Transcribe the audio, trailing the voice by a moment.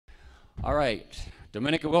All right,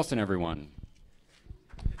 Dominica Wilson, everyone.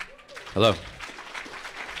 Hello.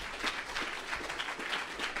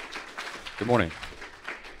 Good morning.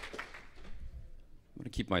 I'm going to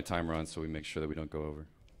keep my timer on so we make sure that we don't go over.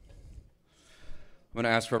 I'm going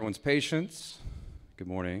to ask for everyone's patience. Good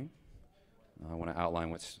morning. I want to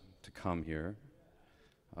outline what's to come here.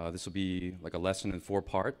 This will be like a lesson in 4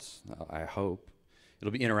 parts, I hope.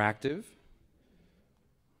 It'll be interactive.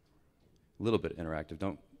 A little bit interactive.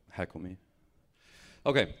 Don't heckle me.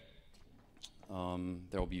 Okay.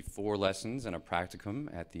 There will be 4 lessons and a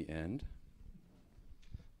practicum at the end.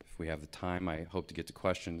 If we have the time, I hope to get to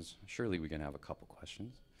questions. Surely we can have a couple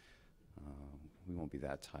questions. We won't be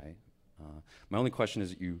that tight. My only question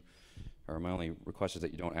is that my only request is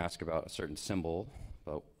that you don't ask about a certain symbol,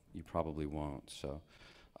 but you probably won't. So,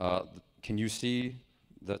 can you see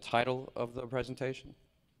the title of the presentation?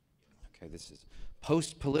 Okay, this is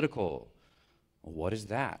post-political. What is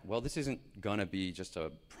that? Well, this isn't going to be just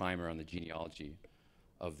a primer on the genealogy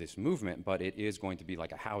of this movement, but it is going to be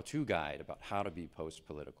like a how-to guide about how to be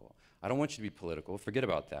post-political. I don't want you to be political. Forget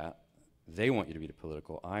about that. They want you to be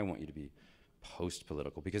political. I want you to be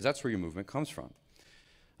post-political, because that's where your movement comes from.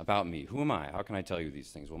 About me. Who am I? How can I tell you these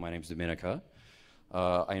things? Well, my name's Dominica.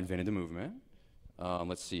 I invented the movement.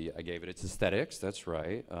 Let's see. I gave it its aesthetics. That's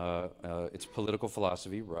right. Its political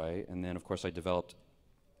philosophy. Right. And then, of course, I developed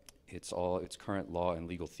its current law and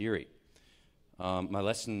legal theory. My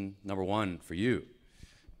lesson number 1 for you: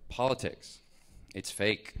 politics. It's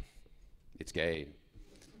fake. It's gay.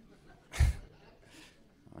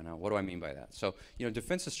 I know. What do I mean by that? So,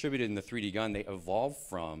 defense distributed in the 3D gun, they evolved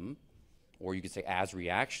from, or you could say as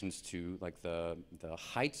reactions to, like the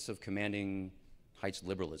heights of commanding heights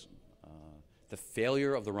liberalism, the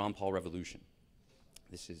failure of the Ron Paul revolution.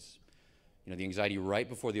 This is, the anxiety right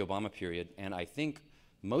before the Obama period, and I think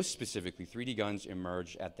most specifically, 3D guns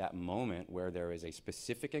emerge at that moment where there is a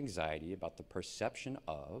specific anxiety about the perception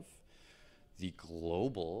of the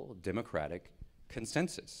global democratic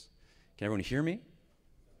consensus. Can everyone hear me?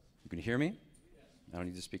 You can hear me? I don't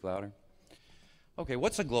need to speak louder. Okay,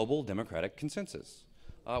 what's a global democratic consensus?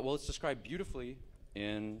 Well, it's described beautifully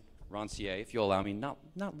in Rancière, if you'll allow me, not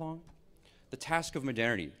long. The task of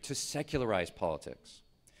modernity: to secularize politics,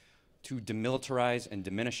 to demilitarize and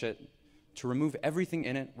diminish it, to remove everything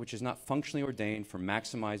in it which is not functionally ordained for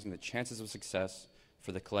maximizing the chances of success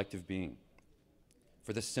for the collective being,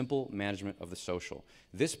 for the simple management of the social.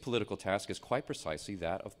 This political task is quite precisely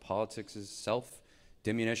that of politics'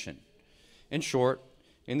 self-diminution. In short,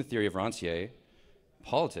 in the theory of Rancière,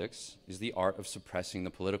 politics is the art of suppressing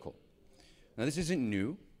the political. Now, this isn't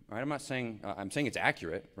new, right? I'm saying it's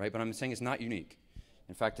accurate, right? But I'm saying it's not unique.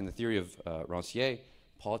 In fact, in the theory of Rancière,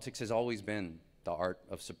 politics has always been the art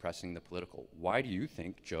of suppressing the political. Why do you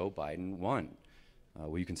think Joe Biden won?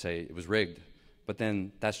 Well, you can say it was rigged, but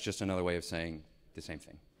then that's just another way of saying the same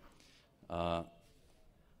thing. I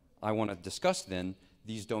want to discuss then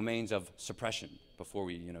these domains of suppression before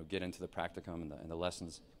we get into the practicum and the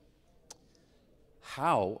lessons.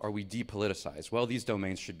 How are we depoliticized? Well, these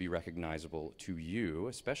domains should be recognizable to you,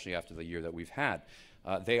 especially after the year that we've had.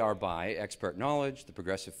 They are by expert knowledge, the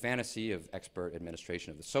progressive fantasy of expert administration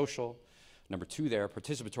of the social. Number 2 there,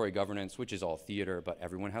 participatory governance, which is all theater, but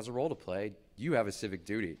everyone has a role to play. You have a civic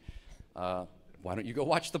duty. Why don't you go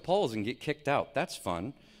watch the polls and get kicked out? That's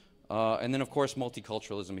fun. And then, of course,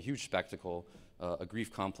 multiculturalism, a huge spectacle, a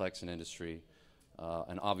grief complex in industry,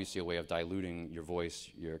 and obviously a way of diluting your voice,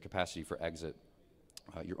 your capacity for exit,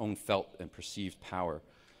 your own felt and perceived power.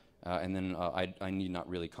 And then I need not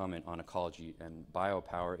really comment on ecology and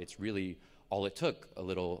biopower. It's really all it took, a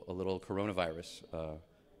little coronavirus,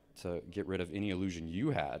 to get rid of any illusion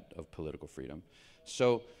you had of political freedom.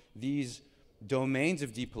 So these domains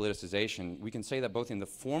of depoliticization, we can say that both in the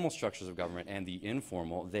formal structures of government and the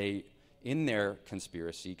informal, they, in their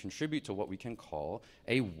conspiracy, contribute to what we can call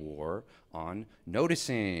a war on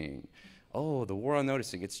noticing. Oh, the war on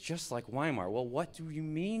noticing. It's just like Weimar. Well, what do you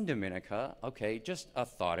mean, Dominica? Okay, just a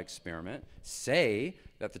thought experiment. Say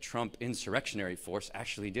that the Trump insurrectionary force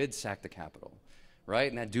actually did sack the Capitol, right?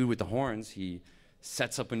 And that dude with the horns, he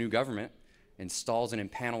sets up a new government, installs and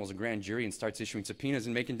impanels a grand jury, and starts issuing subpoenas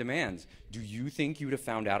and making demands. Do you think you would have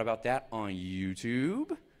found out about that on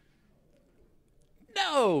YouTube?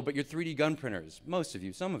 No, but you're 3D gun printers, most of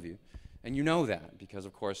you, some of you. And you know that because,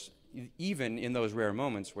 of course, even in those rare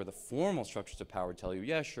moments where the formal structures of power tell you,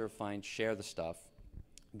 yeah, sure, fine, share the stuff,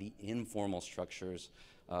 the informal structures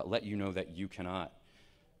let you know that you cannot.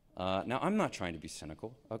 Now, I'm not trying to be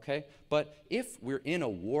cynical, okay? But if we're in a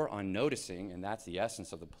war on noticing, and that's the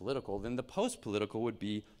essence of the political, then the post-political would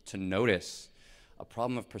be to notice, a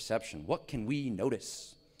problem of perception. What can we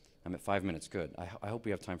notice? I'm at 5 minutes, good. I hope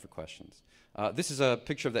we have time for questions. This is a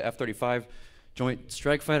picture of the F-35 Joint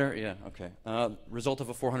Strike Fighter, yeah, okay. Result of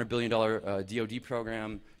a $400 billion DoD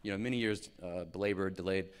program, many years belabored,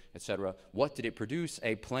 delayed, etc. What did it produce?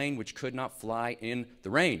 A plane which could not fly in the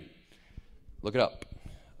rain. Look it up.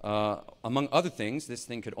 Among other things, this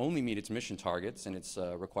thing could only meet its mission targets and its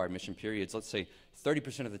required mission periods, let's say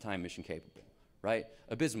 30% of the time mission capable, right?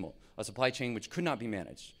 Abysmal. A supply chain which could not be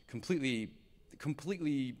managed, completely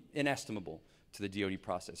inestimable to the DoD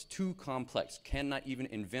process. Too complex, cannot even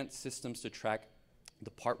invent systems to track the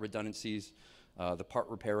part redundancies, the part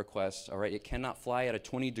repair requests, all right? It cannot fly at a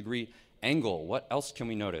 20-degree angle. What else can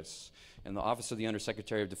we notice? In the Office of the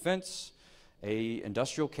Undersecretary of Defense, a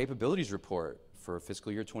industrial capabilities report for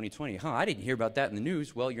fiscal year 2020. I didn't hear about that in the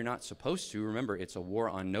news. Well, you're not supposed to. Remember, it's a war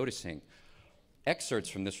on noticing. Excerpts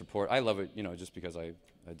from this report, I love it, just because I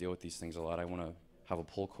deal with these things a lot. I want to have a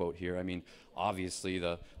pull quote here. I mean, obviously,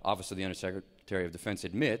 the Office of the Undersecretary of Defense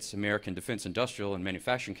admits American defense industrial and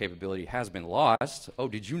manufacturing capability has been lost. Oh,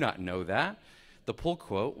 did you not know that? The pull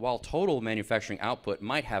quote, while total manufacturing output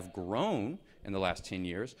might have grown in the last 10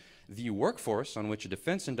 years, the workforce on which a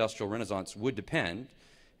defense industrial renaissance would depend,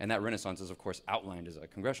 and that renaissance is, of course, outlined as a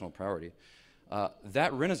congressional priority,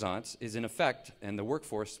 that renaissance is in effect, and the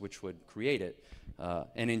workforce which would create it,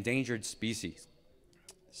 an endangered species.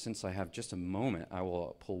 Since I have just a moment, I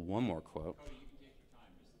will pull one more quote. Oh, you can take your time.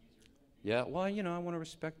 Yeah, well, I want to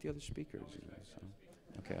respect the other speakers. So.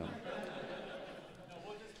 Okay.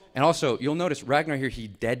 And also, you'll notice Ragnar here, he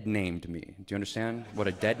dead named me. Do you understand what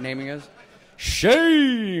a dead naming is?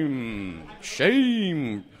 Shame!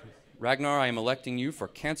 Shame! Ragnar, I am electing you for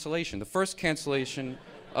cancellation, the first cancellation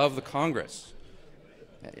of the Congress.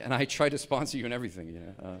 And I tried to sponsor you and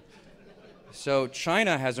everything, So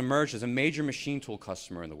China has emerged as a major machine tool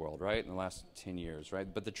customer in the world, right, in the last 10 years, right?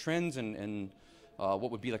 But the trends in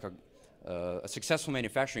what would be like a successful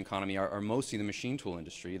manufacturing economy are mostly the machine tool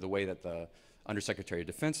industry, the way that the Undersecretary of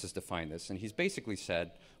Defense has defined this. And he's basically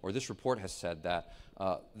said, or this report has said, that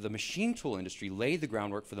the machine tool industry laid the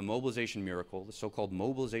groundwork for the mobilization miracle, the so-called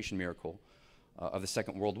mobilization miracle of the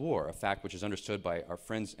Second World War, a fact which is understood by our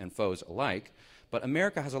friends and foes alike. But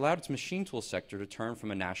America has allowed its machine tool sector to turn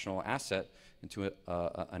from a national asset into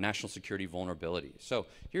a national security vulnerability. So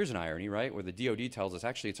here's an irony, right, where the DoD tells us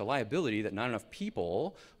actually it's a liability that not enough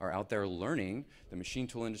people are out there learning the machine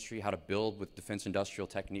tool industry, how to build with defense industrial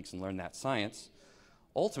techniques and learn that science.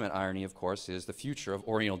 Ultimate irony, of course, is the future of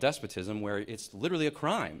Oriental despotism, where it's literally a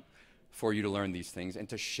crime for you to learn these things and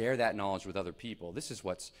to share that knowledge with other people. This is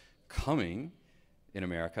what's coming in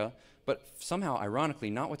America, but somehow,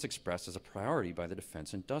 ironically, not what's expressed as a priority by the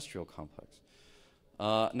defense industrial complex.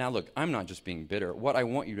 Now look, I'm not just being bitter. What I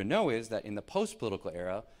want you to know is that in the post-political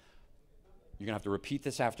era, you're gonna have to repeat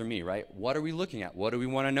this after me, right? What are we looking at? What do we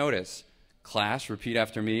want to notice? Class, repeat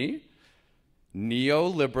after me.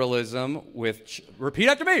 Neoliberalism with, repeat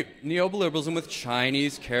after me, neoliberalism with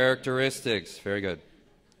Chinese characteristics. Very good.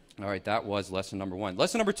 All right, that was lesson number one.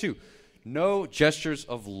 Lesson number two, no gestures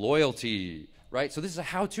of loyalty. Right? So this is a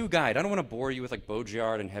how-to guide. I don't want to bore you with like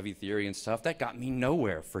Baudrillard and heavy theory and stuff. That got me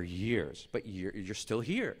nowhere for years, but you're still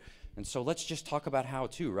here. And so let's just talk about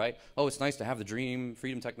how-to, right? Oh, it's nice to have the dream,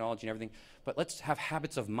 freedom, technology, and everything, but let's have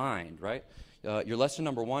habits of mind, right? Your lesson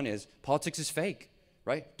number one is politics is fake,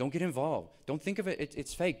 right? Don't get involved. Don't think of it,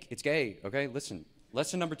 it's fake, it's gay, okay? Listen.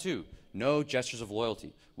 Lesson number two, no gestures of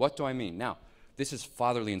loyalty. What do I mean? Now, this is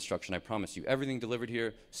fatherly instruction, I promise you. Everything delivered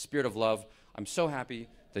here, spirit of love. I'm so happy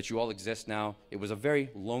that you all exist now. It was a very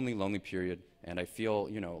lonely, lonely period, and I feel,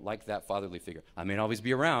 like that fatherly figure. I may not always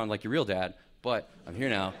be around like your real dad, but I'm here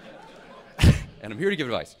now, and I'm here to give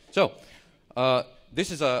advice. So,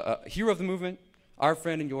 this is a hero of the movement, our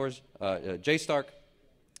friend and yours, Jay Stark.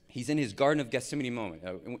 He's in his Garden of Gethsemane moment,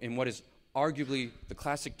 in what is arguably the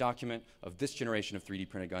classic document of this generation of 3D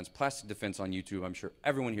printed guns, Plastic Defense on YouTube. I'm sure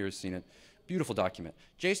everyone here has seen it. Beautiful document.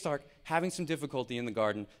 Jay Stark having some difficulty in the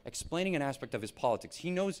garden, explaining an aspect of his politics. He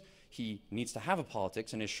knows he needs to have a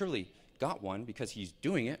politics and has surely got one because he's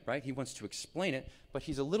doing it, right? He wants to explain it, but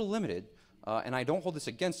he's a little limited, and I don't hold this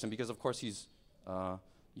against him because, of course, he's,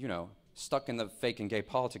 stuck in the fake and gay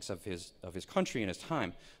politics of his country and his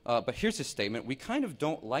time. But here's his statement. We kind of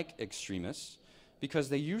don't like extremists because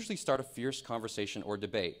they usually start a fierce conversation or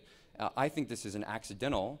debate. I think this is an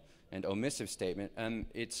accidental and omissive statement, and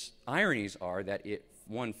its ironies are that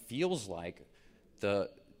one feels like the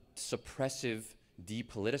suppressive,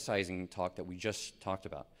 depoliticizing talk that we just talked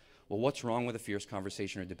about. Well, what's wrong with a fierce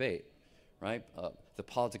conversation or debate, right? The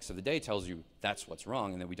politics of the day tells you that's what's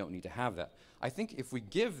wrong and that we don't need to have that. I think if we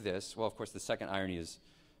give this, well, of course, the second irony is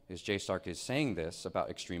Jay Stark is saying this about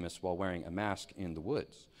extremists while wearing a mask in the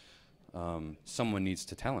woods. Someone needs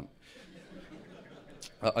to tell him.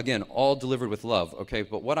 Again, all delivered with love, okay?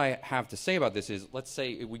 But what I have to say about this is, let's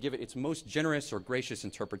say we give it its most generous or gracious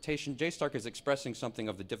interpretation. Jay Stark is expressing something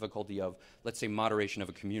of the difficulty of, let's say, moderation of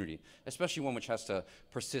a community, especially one which has to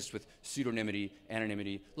persist with pseudonymity,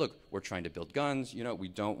 anonymity. Look, we're trying to build guns, you know, we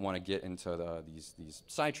don't want to get into these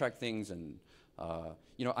sidetrack things, and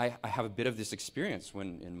you know, I have a bit of this experience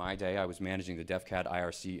when, in my day, I was managing the DefCAD,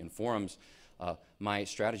 IRC, and forums. My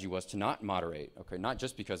strategy was to not moderate, okay, not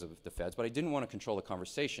just because of the feds, but I didn't want to control the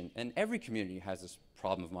conversation. And every community has this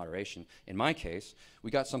problem of moderation. In my case,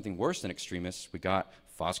 we got something worse than extremists. We got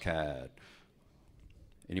FOSSCAD.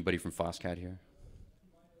 Anybody from FOSSCAD here?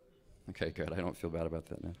 Okay, good. I don't feel bad about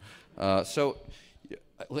that now. So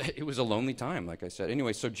it was a lonely time, like I said.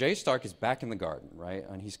 Anyway, so Jay Stark is back in the garden, right?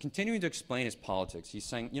 And he's continuing to explain his politics. He's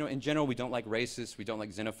saying, you know, in general, we don't like racists, we don't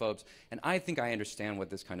like xenophobes. And I think I understand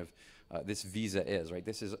what this kind of, this visa is, right?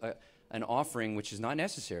 This is an offering which is not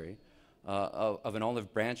necessary of an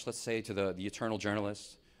olive branch, let's say, to the eternal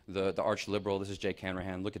journalist, the arch liberal. This is Jay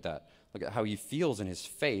Hanrahan. Look at that. Look at how he feels in his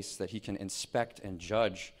face that he can inspect and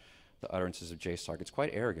judge the utterances of Jay Stark. It's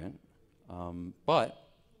quite arrogant. But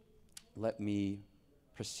let me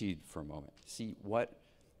proceed for a moment. See, what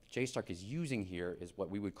Jay Stark is using here is what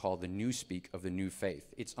we would call the newspeak of the new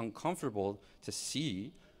faith. It's uncomfortable to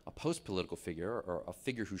see a post-political figure, or a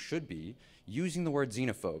figure who should be, using the word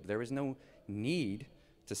xenophobe. There is no need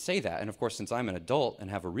to say that. And of course, since I'm an adult and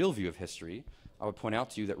have a real view of history, I would point out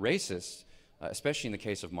to you that racists, especially in the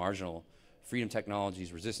case of marginal freedom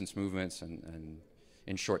technologies, resistance movements, and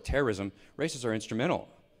in short, terrorism, racists are instrumental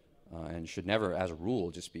and should never, as a rule,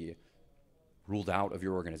 just be ruled out of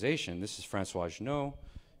your organization. This is Francois Junot,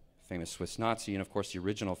 famous Swiss Nazi, and of course the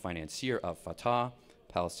original financier of Fatah,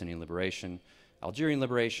 Palestinian liberation, Algerian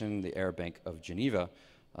liberation, the Arab Bank of Geneva.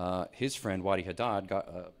 His friend Wadi Haddad,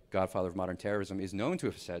 godfather of modern terrorism, is known to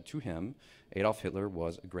have said to him, Adolf Hitler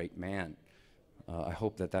was a great man. I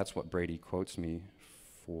hope that that's what Brady quotes me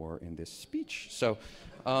for in this speech. So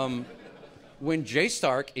when Jay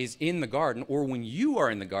Stark is in the garden, or when you are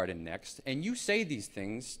in the garden next, and you say these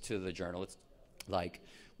things to the journalists, like,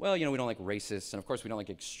 well, you know, we don't like racists, and of course we don't like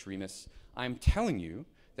extremists, I'm telling you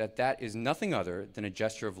that that is nothing other than a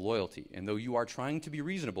gesture of loyalty. And though you are trying to be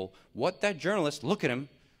reasonable, what that journalist, look at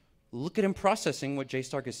him processing what Jay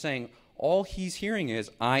Stark is saying, all he's hearing is,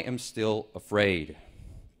 I am still afraid.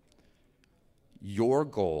 Your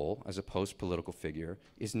goal as a post-political figure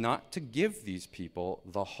is not to give these people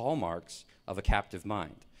the hallmarks of a captive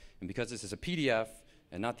mind. And because this is a PDF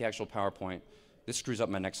and not the actual PowerPoint, this screws up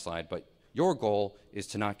my next slide, but your goal is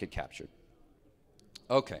to not get captured.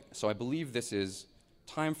 Okay, so I believe this is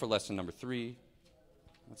time for lesson number 3.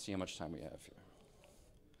 Let's see how much time we have here.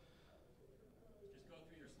 Just go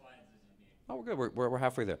through your slides as you need. Oh, we're good. We're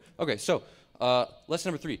halfway there. Okay, so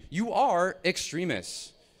lesson number 3. You are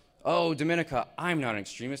extremists. Oh, Dominica, I'm not an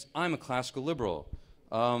extremist. I'm a classical liberal.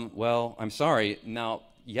 Well, I'm sorry. Now,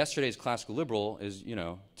 yesterday's classical liberal is, you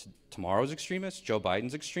know, tomorrow's extremist, Joe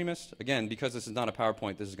Biden's extremist. Again, because this is not a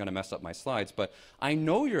PowerPoint, this is going to mess up my slides. But I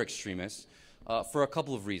know you're extremists for a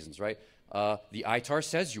couple of reasons, right? The ITAR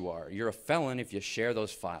says you are. You're a felon if you share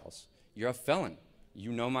those files. You're a felon.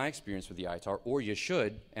 You know my experience with the ITAR, or you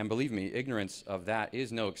should. And believe me, ignorance of that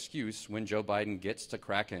is no excuse when Joe Biden gets to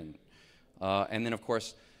Kraken. And then, of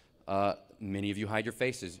course, many of you hide your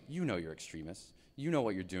faces. You know you're extremists. You know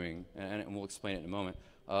what you're doing, and we'll explain it in a moment.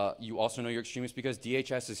 You also know you're extremists because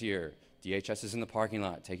DHS is here. DHS is in the parking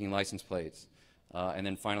lot taking license plates. And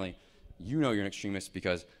then finally, you know you're an extremist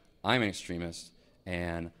because I'm an extremist,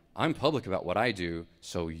 and I'm public about what I do,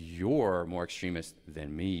 so you're more extremist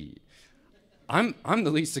than me. I'm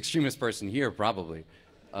the least extremist person here, probably.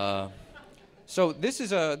 So this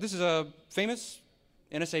is a famous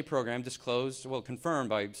NSA program disclosed, well, confirmed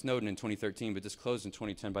by Snowden in 2013, but disclosed in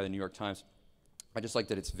 2010 by the New York Times. I just like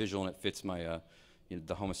that it's visual and it fits my, you know,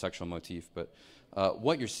 the homosexual motif. But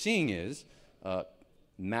what you're seeing is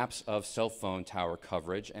maps of cell phone tower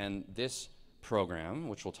coverage, and this program,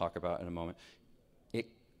 which we'll talk about in a moment, it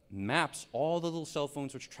maps all the little cell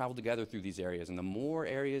phones which travel together through these areas. And the more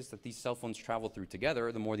areas that these cell phones travel through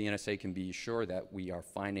together, the more the NSA can be sure that we are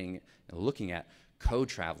finding and looking at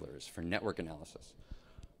co-travelers for network analysis.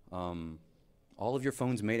 All of your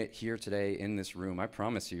phones made it here today in this room. I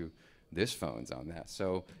promise you, this phone's on that.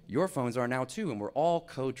 So your phones are now too, and we're all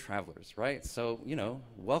co-travelers, right? So, you know,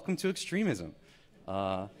 welcome to extremism.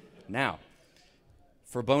 Now,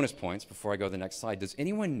 for bonus points, before I go to the next slide, does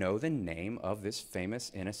anyone know the name of this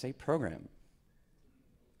famous NSA program?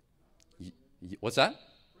 What's that?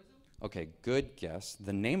 Okay, good guess.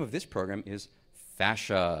 The name of this program is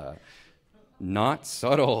FASHA. Not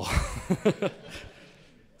subtle.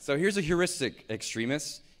 So here's a heuristic,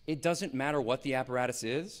 extremists. It doesn't matter what the apparatus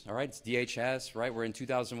is, all right? It's DHS, right? We're in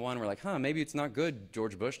 2001. We're like, maybe it's not good,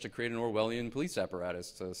 George Bush, to create an Orwellian police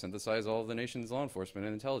apparatus to synthesize all of the nation's law enforcement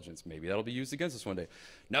and intelligence. Maybe that'll be used against us one day.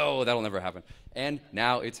 No, that'll never happen. And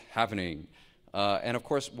now it's happening. And of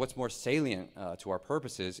course, what's more salient to our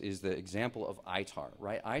purposes is the example of ITAR,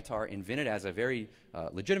 right? ITAR, invented as a very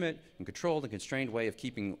legitimate and controlled and constrained way of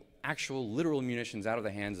keeping actual literal munitions out of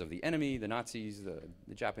the hands of the enemy, the Nazis, the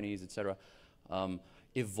Japanese, etc.,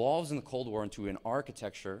 evolves in the Cold War into an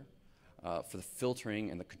architecture for the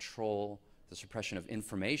filtering and the control, the suppression of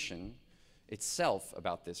information itself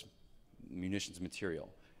about this munitions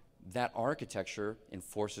material. That architecture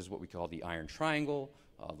enforces what we call the Iron Triangle,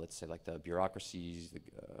 let's say like the bureaucracies,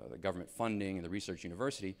 the government funding, and the research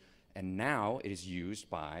university, and now it is used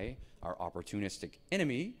by our opportunistic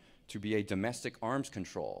enemy to be a domestic arms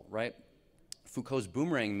control, right? Foucault's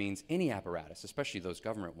boomerang means any apparatus, especially those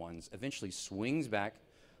government ones, eventually swings back,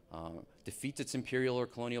 defeats its imperial or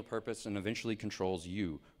colonial purpose, and eventually controls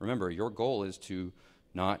you. Remember, your goal is to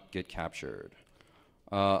not get captured.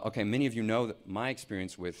 Okay, many of you know that my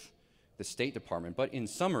experience with the State Department, but in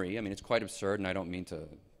summary, I mean, it's quite absurd, and I don't mean to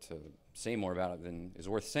say more about it than is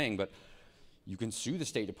worth saying, but you can sue the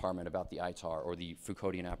State Department about the ITAR or the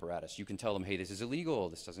Foucauldian apparatus. You can tell them, hey, this is illegal,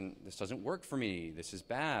 this doesn't work for me, this is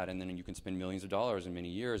bad, and then you can spend millions of dollars in many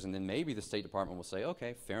years, and then maybe the State Department will say,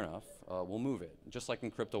 okay, fair enough, we'll move it. Just like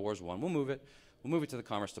in Crypto Wars 1, we'll move it to the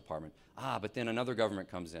Commerce Department. But then another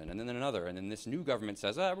government comes in, and then another, and then this new government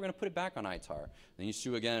says, we're going to put it back on ITAR. Then you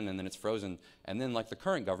sue again, and then it's frozen. And then like the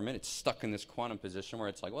current government, it's stuck in this quantum position where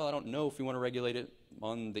it's like, well, I don't know if we want to regulate it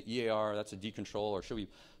on the EAR, that's a decontrol, or should we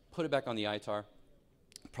put it back on the ITAR?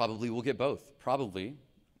 Probably we'll get both. Probably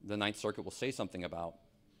the Ninth Circuit will say something about,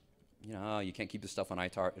 you can't keep this stuff on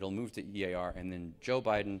ITAR. It'll move to EAR, and then Joe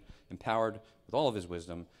Biden, empowered with all of his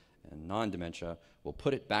wisdom and non-dementia, will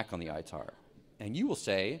put it back on the ITAR. And you will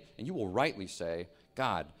say, and you will rightly say,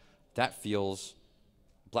 God, that feels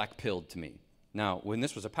black-pilled to me. Now, when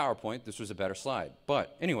this was a PowerPoint, this was a better slide.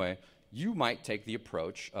 But anyway, you might take the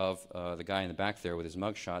approach of the guy in the back there with his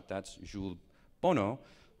mugshot. That's Jules Bono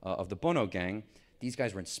of the Bono Gang. These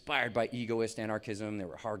guys were inspired by egoist anarchism. They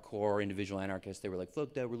were hardcore individual anarchists. They were like,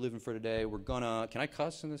 look, Dad, we're living for today. We're gonna, can I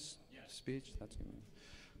cuss in this speech? That's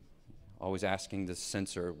always asking to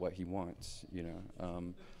censor what he wants,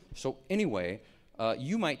 So anyway,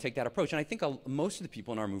 you might take that approach. And I think most of the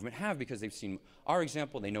people in our movement have, because they've seen our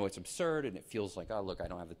example. They know it's absurd, and it feels like, look, I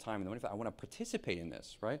don't have the time and the money. I want to participate in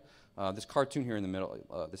this, right? This cartoon here in the middle,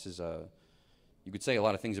 this is, you could say a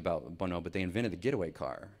lot of things about Bono, but they invented the getaway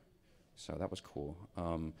car. So that was cool.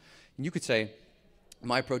 And you could say,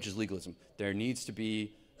 my approach is legalism. There needs to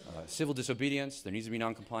be civil disobedience. There needs to be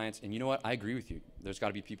noncompliance. And you know what? I agree with you. There's got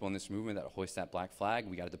to be people in this movement that hoist that black flag.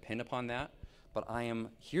 We got to depend upon that. But I am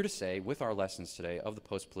here to say, with our lessons today of the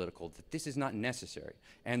post-political, that this is not necessary.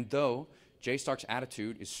 And though Jay Stark's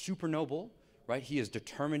attitude is super noble, right? He is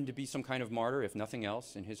determined to be some kind of martyr, if nothing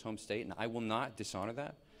else, in his home state, and I will not dishonor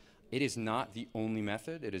that. It is not the only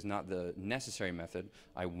method. It is not the necessary method.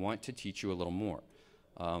 I want to teach you a little more.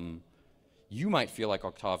 You might feel like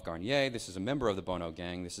Octave Garnier. This is a member of the Bono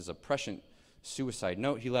Gang. This is a prescient suicide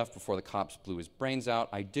note he left before the cops blew his brains out.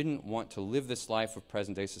 I didn't want to live this life of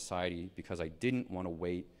present-day society because I didn't want to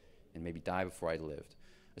wait and maybe die before I lived.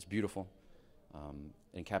 It's beautiful.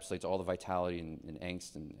 It encapsulates all the vitality and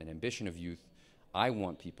angst and ambition of youth. I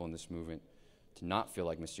want people in this movement to not feel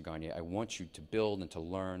like Mr. Garnier. I want you to build and to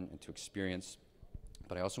learn and to experience,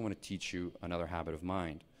 but I also want to teach you another habit of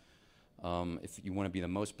mind. If you want to be the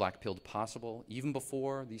most black-pilled possible, even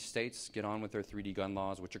before these states get on with their 3D gun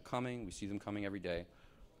laws, which are coming, we see them coming every day,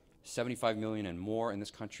 75 million and more in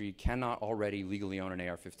this country cannot already legally own an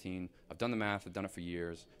AR-15. I've done the math, I've done it for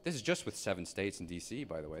years. This is just with 7 states in DC,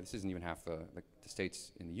 by the way. This isn't even half the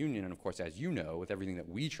states in the union, and of course, as you know, with everything that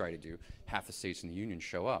we try to do, half the states in the union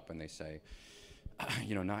show up and they say,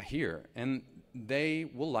 not here, and they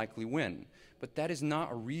will likely win. But that is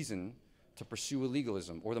not a reason to pursue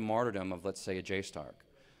illegalism or the martyrdom of, let's say, a Jay Stark.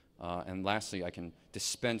 And lastly, I can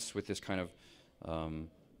dispense with this kind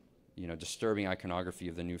of disturbing iconography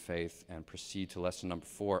of the new faith and proceed to lesson number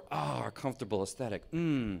 4. Our comfortable aesthetic.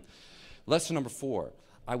 Lesson number 4.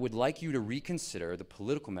 I would like you to reconsider the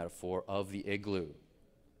political metaphor of the igloo.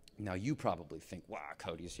 Now, you probably think, wow,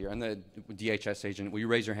 Cody's here. And the DHS agent, will you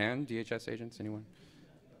raise your hand, DHS agents, anyone?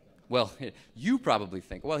 Well, you probably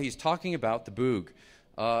think, well, he's talking about the boog.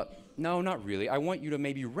 No, not really. I want you to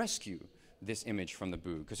maybe rescue this image from the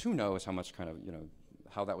boog, because who knows how much kind of,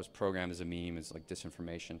 how that was programmed as a meme, as like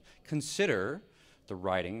disinformation. Consider the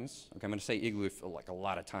writings. Okay, I'm going to say Igloo like a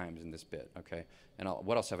lot of times in this bit. Okay, and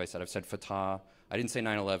what else have I said? I've said Fatah. I didn't say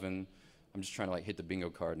 9/11. I'm just trying to like hit the bingo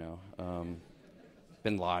card now.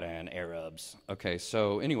 Bin Laden, Arabs. Okay,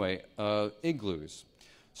 so anyway, igloos.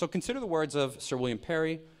 So consider the words of Sir William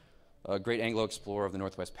Parry, a great Anglo explorer of the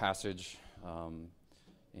Northwest Passage.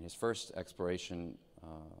 In his first exploration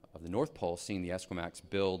of the North Pole, seeing the Esquimaux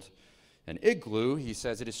build an igloo, he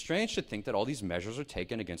says, "It is strange to think that all these measures are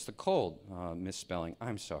taken against the cold." Misspelling,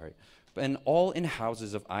 I'm sorry. And all in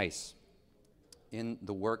houses of ice. In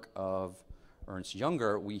the work of Ernst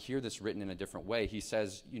Junger, we hear this written in a different way. He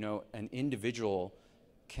says, you know, an individual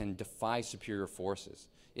can defy superior forces.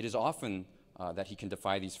 It is often that he can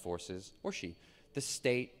defy these forces, or she, the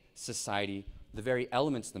state, society, the very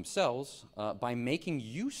elements themselves, by making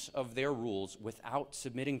use of their rules without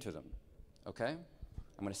submitting to them. Okay?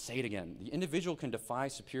 I'm going to say it again. The individual can defy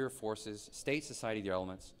superior forces, state, society, the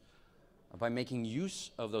elements, by making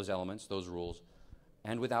use of those elements, those rules,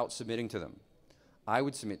 and without submitting to them. I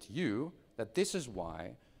would submit to you that this is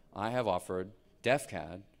why I have offered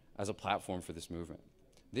DefCAD as a platform for this movement.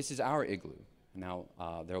 This is our igloo. Now,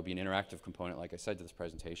 there will be an interactive component, like I said, to this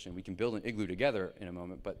presentation. We can build an igloo together in a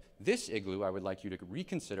moment, but this igloo I would like you to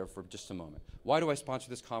reconsider for just a moment. Why do I sponsor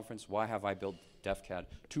this conference? Why have I built DefCAD?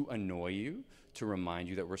 To annoy you? To remind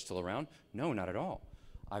you that we're still around? No, not at all.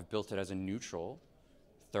 I've built it as a neutral,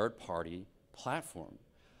 third-party platform.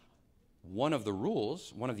 One of the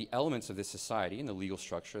rules, one of the elements of this society and the legal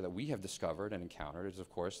structure that we have discovered and encountered is, of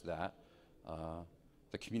course, that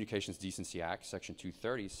the Communications Decency Act, Section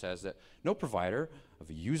 230, says that no provider of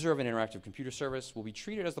a user of an interactive computer service will be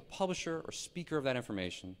treated as the publisher or speaker of that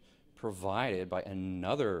information provided by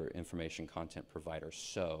another information content provider.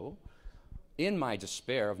 So, in my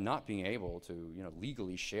despair of not being able to, you know,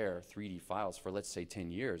 legally share 3D files for, let's say,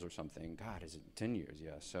 10 years or something, God, is it 10 years?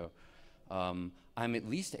 Yeah, so I'm at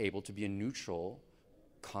least able to be a neutral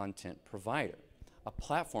content provider, a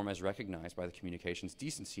platform as recognized by the Communications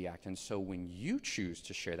Decency Act. And so when you choose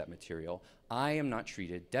to share that material, I am not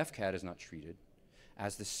treated, DefCAD is not treated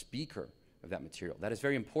as the speaker of that material. That is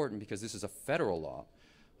very important because this is a federal law,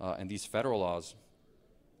 and these federal laws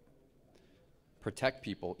protect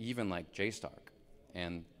people even like JSTARC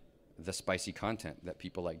and the spicy content that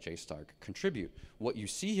people like JSTARC contribute. What you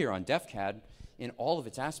see here on DefCAD in all of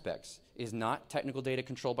its aspects is not technical data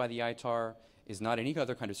controlled by the ITAR, is not any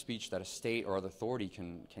other kind of speech that a state or other authority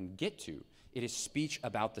can get to. It is speech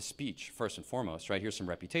about the speech, first and foremost, right? Here's some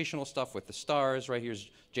reputational stuff with the stars, right? Here's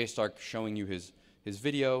JSTARC showing you his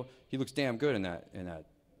video. He looks damn good in that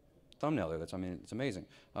thumbnail there. I mean, it's amazing.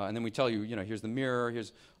 And then we tell you, you know, here's the mirror,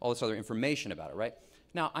 here's all this other information about it, right?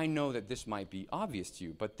 Now, I know that this might be obvious to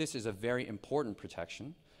you, but this is a very important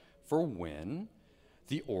protection for when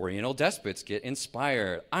the Oriental despots get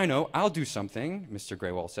inspired. I know, I'll do something, Mr.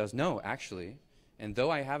 Graywall says. No, actually, and though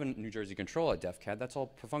I have a New Jersey control at DefCAD, that's all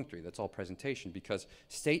perfunctory, that's all presentation, because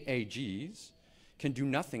state AGs can do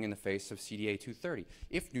nothing in the face of CDA 230.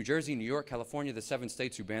 If New Jersey, New York, California, the 7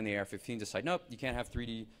 states who ban the AR-15 decide, nope, you can't have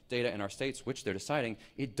 3D data in our states, which they're deciding,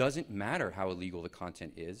 it doesn't matter how illegal the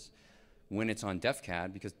content is when it's on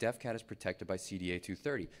DefCAD, because DefCAD is protected by CDA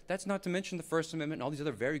 230. That's not to mention the First Amendment and all these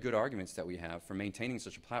other very good arguments that we have for maintaining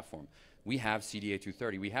such a platform. We have CDA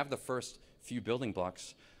 230. We have the first few building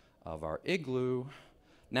blocks of our igloo.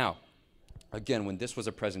 Now, again, when this was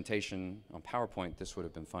a presentation on PowerPoint, this would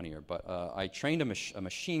have been funnier, but I trained a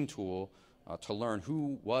machine tool to learn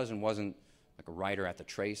who was and wasn't like a writer at the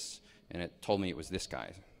Trace, and it told me it was this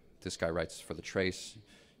guy. This guy writes for the Trace.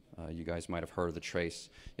 You guys might have heard of the Trace.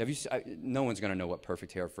 No one's going to know what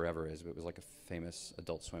Perfect Hair Forever is, but it was like a famous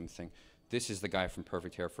Adult Swim thing. This is the guy from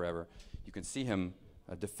Perfect Hair Forever. You can see him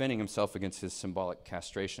defending himself against his symbolic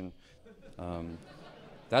castration.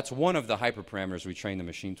 That's one of the hyperparameters we trained the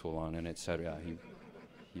machine tool on, and it said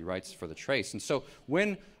he writes for the Trace. And so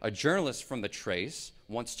when a journalist from the Trace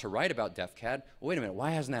wants to write about DefCAD, wait a minute,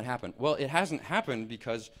 why hasn't that happened? Well, it hasn't happened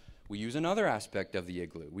because we use another aspect of the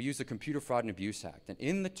igloo. We use the Computer Fraud and Abuse Act. And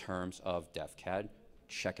in the terms of DefCAD,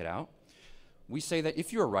 check it out, we say that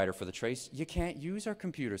if you're a writer for the Trace, you can't use our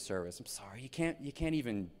computer service. I'm sorry, you can't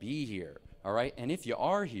even be here, all right? And if you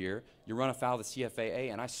are here, you run afoul of the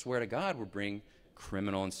CFAA, and I swear to God, we'll bring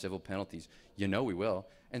criminal and civil penalties. You know we will.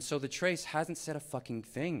 And so the Trace hasn't said a fucking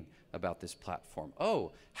thing about this platform.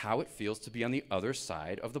 Oh, how it feels to be on the other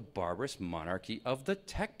side of the barbarous monarchy of the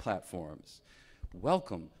tech platforms.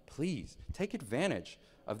 Welcome, please, take advantage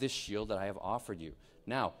of this shield that I have offered you.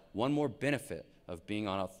 Now, one more benefit of being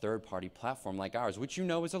on a third-party platform like ours, which you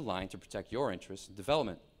know is aligned to protect your interests in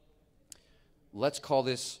development. Let's call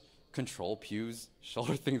this Control Pew's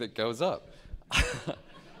shoulder thing that goes up.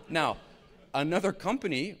 Now, another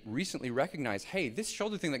company recently recognized, hey, this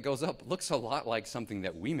shoulder thing that goes up looks a lot like something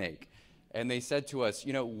that we make. And they said to us,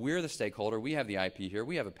 you know, we're the stakeholder, we have the IP here,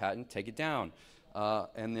 we have a patent, take it down.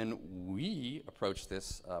 And then we approach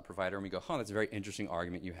this provider and we go, huh, that's a very interesting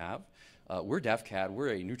argument you have. We're DefCAD,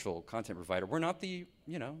 we're a neutral content provider. We're not the,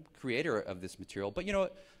 you know, creator of this material, but you know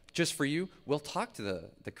what, just for you, we'll talk to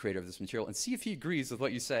the creator of this material and see if he agrees with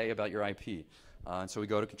what you say about your IP. And so we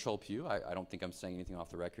go to Control Pew. I don't think I'm saying anything off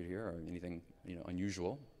the record here or anything, you know,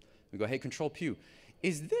 unusual. We go, hey, Control Pew,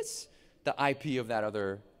 is this the IP of that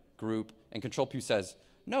other group? And Control Pew says,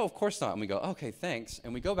 no, of course not. And we go, okay, thanks.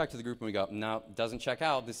 And we go back to the group and we go, no, doesn't check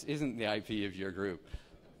out. This isn't the IP of your group.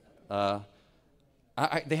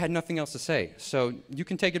 They had nothing else to say. So you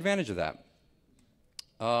can take advantage of that.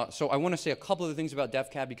 So I want to say a couple of things about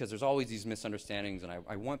DefCAD because there's always these misunderstandings, and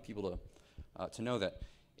I want people to know that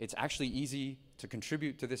it's actually easy to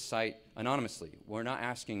contribute to this site anonymously. We're not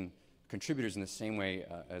asking contributors in the same way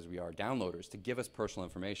as we are downloaders to give us personal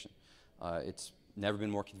information. It's never been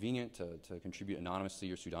more convenient to contribute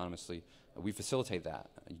anonymously or pseudonymously. We facilitate that.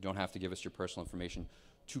 You don't have to give us your personal information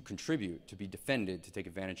to contribute, to be defended, to take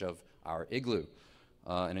advantage of our Igloo.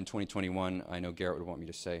 And in 2021, I know Garrett would want me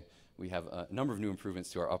to say, we have a number of new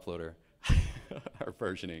improvements to our uploader, our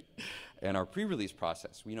versioning, and our pre-release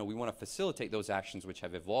process. We want to facilitate those actions which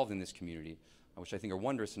have evolved in this community, which I think are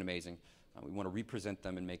wondrous and amazing. We want to represent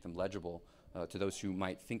them and make them legible to those who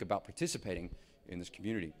might think about participating in this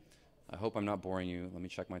community. I hope I'm not boring you. Let me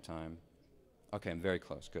check my time. Okay, I'm very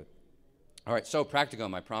close. Good. All right, so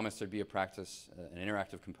Practicum. I promised there'd be a practice, an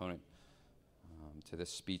interactive component to this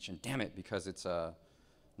speech. And damn it, because it's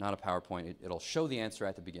not a PowerPoint, it'll show the answer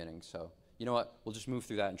at the beginning. So you know what? We'll just move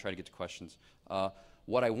through that and try to get to questions.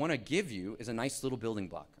 What I want to give you is a nice little building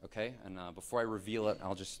block, okay? And before I reveal it,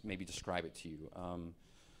 I'll just maybe describe it to you.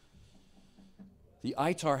 The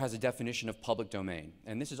ITAR has a definition of public domain,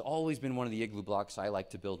 and this has always been one of the Igloo blocks I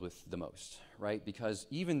like to build with the most, right? Because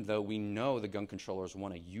even though we know the gun controllers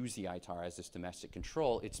want to use the ITAR as this domestic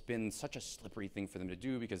control, it's been such a slippery thing for them to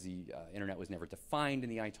do because the internet was never defined in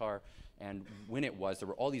the ITAR, and when it was, there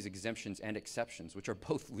were all these exemptions and exceptions, which are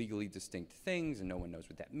both legally distinct things, and no one knows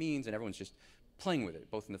what that means, and everyone's just playing with it,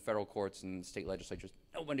 both in the federal courts and state legislatures.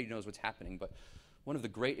 Nobody knows what's happening, but one of the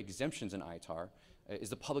great exemptions in ITAR is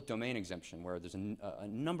the public domain exemption, where there's a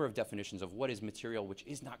number of definitions of what is material which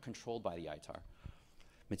is not controlled by the ITAR.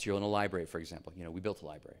 Material in a library, for example. We built a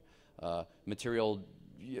library. Material,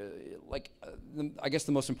 I guess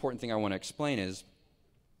the most important thing I want to explain is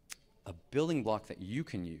a building block that you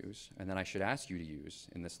can use, and that I should ask you to use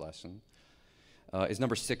in this lesson, is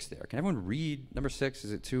number 6 there. Can everyone read number 6?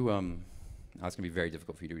 Is it too, it's going to be very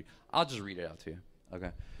difficult for you to read. I'll just read it out to you.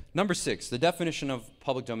 Okay. Number 6, the definition of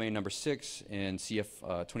public domain number 6 in 22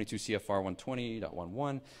 CFR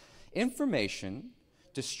 120.11, information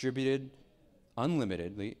distributed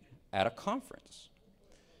unlimitedly at a conference.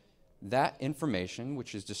 That information,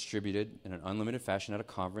 which is distributed in an unlimited fashion at a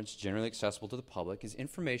conference, generally accessible to the public, is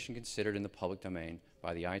information considered in the public domain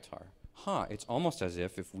by the ITAR. It's almost as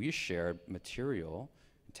if we shared material,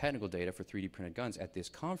 technical data for 3D printed guns at this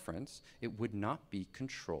conference, it would not be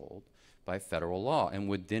controlled by federal law and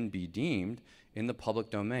would then be deemed in the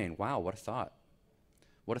public domain. Wow, what a thought.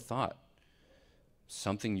 What a thought.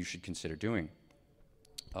 Something you should consider doing.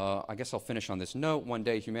 I guess I'll finish on this note. One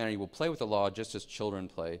day humanity will play with the law just as children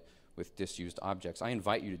play with disused objects. I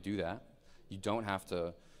invite you to do that. You don't have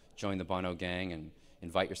to join the Bono gang and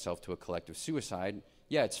invite yourself to a collective suicide.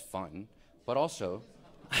 Yeah, it's fun, but also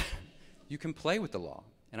you can play with the law.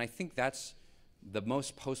 And I think that's the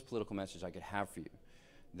most post-political message I could have for you.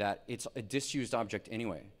 That it's a disused object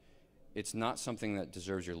anyway. It's not something that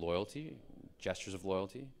deserves your loyalty, gestures of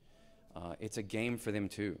loyalty. It's a game for them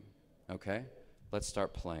too, okay? Let's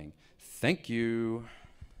start playing. Thank you.